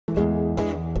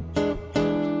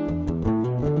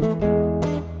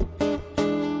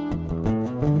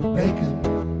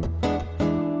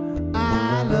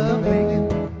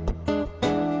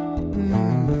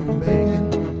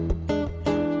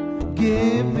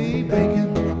me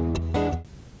bacon.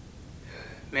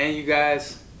 Man, you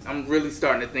guys, I'm really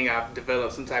starting to think I've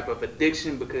developed some type of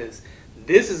addiction because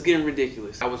this is getting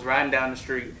ridiculous. I was riding down the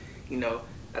street, you know,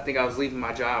 I think I was leaving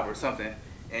my job or something,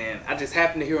 and I just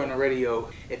happened to hear on the radio,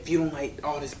 if you don't like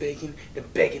all this bacon, then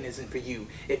bacon isn't for you.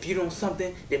 If you don't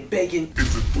something, then bacon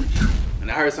isn't for you. And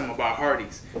I heard something about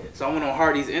Hardee's. So I went on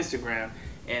Hardee's Instagram,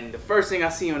 and the first thing I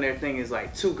see on their thing is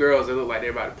like two girls that look like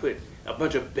they're about to put a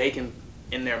bunch of bacon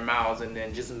in their mouths and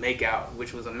then just make out,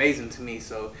 which was amazing to me.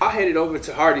 So I headed over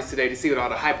to Hardee's today to see what all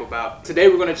the hype about. Today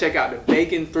we're gonna check out the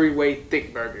bacon 3-way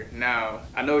Thickburger. Now,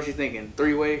 I know what you're thinking,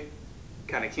 3-way?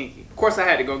 Kind of kinky. Of course I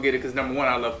had to go get it because number one,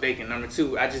 I love bacon. Number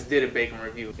two, I just did a bacon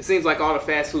review. It seems like all the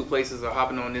fast food places are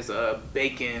hopping on this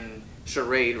bacon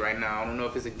charade right now. I don't know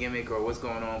if it's a gimmick or what's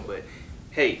going on, but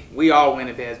hey, we all win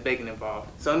if it has bacon involved.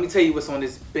 So let me tell you what's on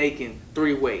this bacon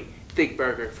 3-way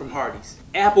Thickburger from Hardee's.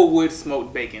 Applewood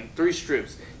smoked bacon, 3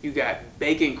 strips. You got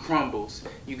bacon crumbles.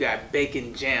 You got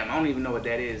bacon jam. I don't even know what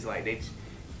that is. Like they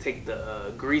take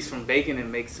the grease from bacon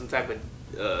and make some type of,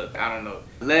 I don't know.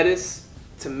 Lettuce,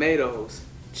 tomatoes,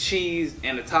 cheese,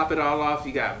 and to top it all off,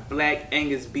 you got black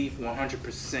Angus beef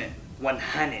 100%.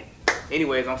 100.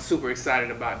 Anyways, I'm super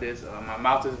excited about this. My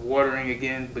mouth is watering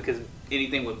again because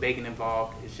anything with bacon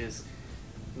involved is just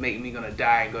make me gonna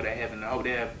die and go to heaven. I hope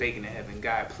they have bacon in heaven.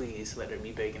 God, please let there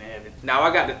be bacon in heaven. Now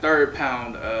I got the 3rd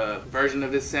pound version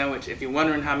of this sandwich. If you're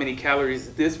wondering how many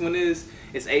calories this one is,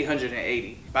 it's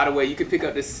 880. By the way, you can pick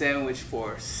up this sandwich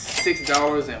for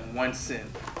 $6.01.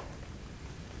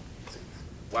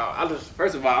 Wow,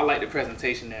 first of all, I like the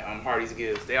presentation that Hardee's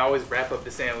gives. They always wrap up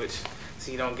the sandwich so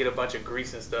you don't get a bunch of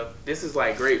grease and stuff. This is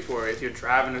like great for if you're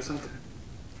driving or something.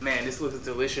 Man, this looks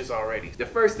delicious already. The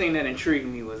first thing that intrigued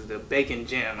me was the bacon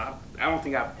jam. I don't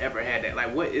think I've ever had that.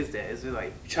 Like, what is that? Is it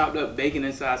like chopped up bacon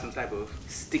inside some type of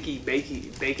sticky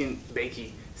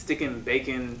sticking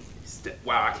bacon?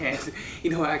 Wow, I can't, you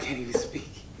know what, I can't even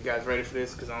speak. You guys ready for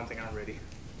this? Because I don't think I'm ready.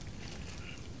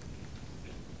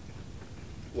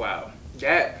 Wow,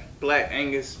 that black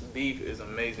Angus beef is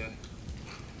amazing.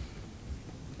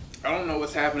 I don't know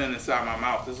what's happening inside my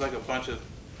mouth. There's like a bunch of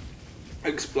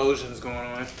explosions going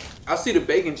on. I see the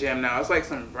bacon jam now. It's like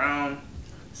some brown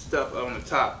stuff on the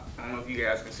top. I don't know if you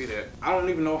guys can see that. I don't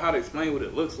even know how to explain what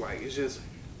it looks like. It's just,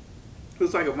 it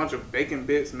looks like a bunch of bacon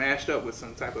bits mashed up with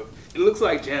some type of, it looks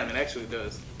like jam. It actually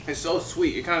does. It's so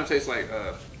sweet. It kind of tastes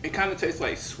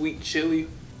like sweet chili.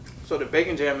 So the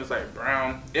bacon jam is like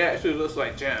brown. It actually looks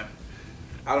like jam.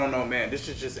 I don't know, man. This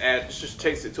just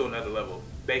takes it to another level.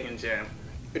 Bacon jam.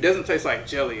 It doesn't taste like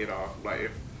jelly at all. Like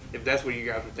if that's what you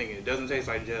guys were thinking, it doesn't taste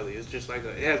like jelly. It's just like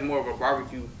it has more of a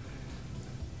barbecue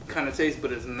kind of taste,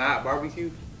 but it's not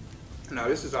barbecue. No,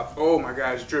 this is off. Oh my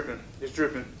God, it's dripping. It's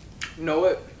dripping. You know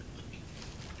what?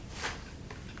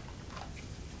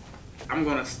 I'm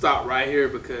gonna stop right here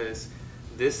because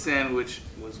this sandwich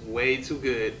was way too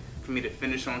good for me to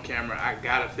finish on camera. I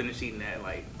gotta finish eating that.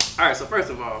 Like, all right. So first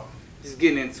of all, just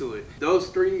getting into it. Those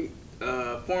 3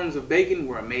 forms of bacon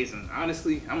were amazing.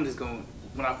 Honestly, I'm just going.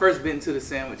 When I first bit into the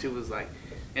sandwich, it was like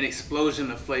an explosion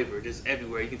of flavor just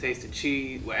everywhere. You can taste the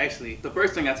cheese. Well, actually, the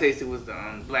first thing I tasted was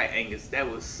the black Angus.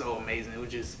 That was so amazing. It was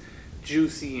just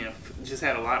juicy and just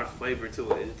had a lot of flavor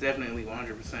to it. It's definitely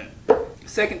 100%.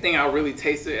 Second thing I really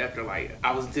tasted after like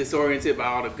I was disoriented by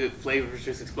all the good flavors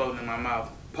just exploding in my mouth.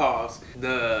 Pause.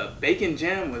 The bacon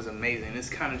jam was amazing. It's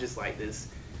kind of just like this.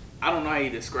 I don't know how you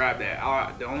describe that.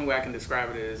 The only way I can describe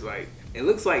it is like it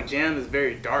looks like jam is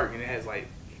very dark and it has like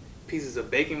pieces of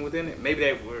bacon within it. Maybe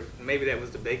that was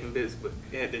the bacon bits, but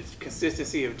it had the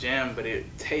consistency of jam, but it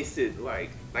tasted like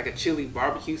a chili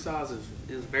barbecue sauce.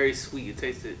 It was very sweet. It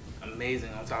tasted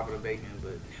amazing on top of the bacon.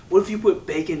 But what if you put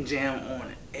bacon jam on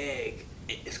an egg,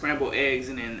 scrambled eggs,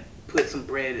 and then put some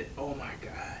bread? Oh my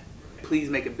God. Please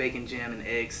make a bacon jam and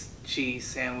eggs cheese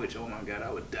sandwich. Oh my God,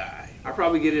 I would die. I'll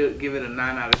probably give it a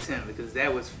 9 out of 10 because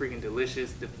that was freaking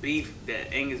delicious. The beef,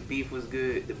 that Angus beef was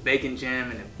good. The bacon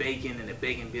jam and the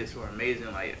bacon bits were amazing.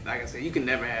 Like I said, you can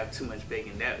never have too much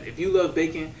bacon. If you love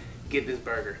bacon, get this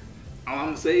burger. All I'm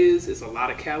gonna say is it's a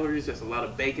lot of calories. There's a lot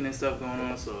of bacon and stuff going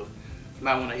on. So you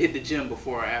might want to hit the gym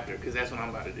before or after because that's what I'm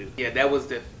about to do. Yeah, that was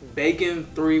the bacon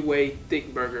 3-way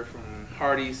Thickburger from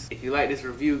Hardee's. If you like this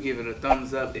review, give it a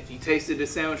thumbs up. If you tasted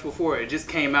this sandwich before, it just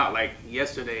came out like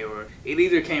yesterday, or it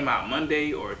either came out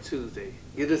Monday or Tuesday.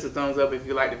 Give this a thumbs up if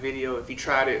you liked the video. If you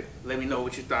tried it, let me know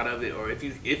what you thought of it, or if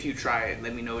you try it,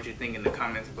 let me know what you think in the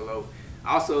comments below.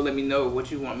 Also, let me know what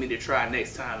you want me to try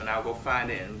next time, and I'll go find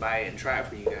it and buy it and try it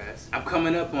for you guys. I'm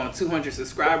coming up on 200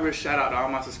 subscribers. Shout out to all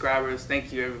my subscribers.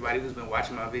 Thank you everybody who's been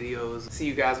watching my videos. See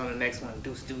you guys on the next one.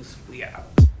 Deuce, we out.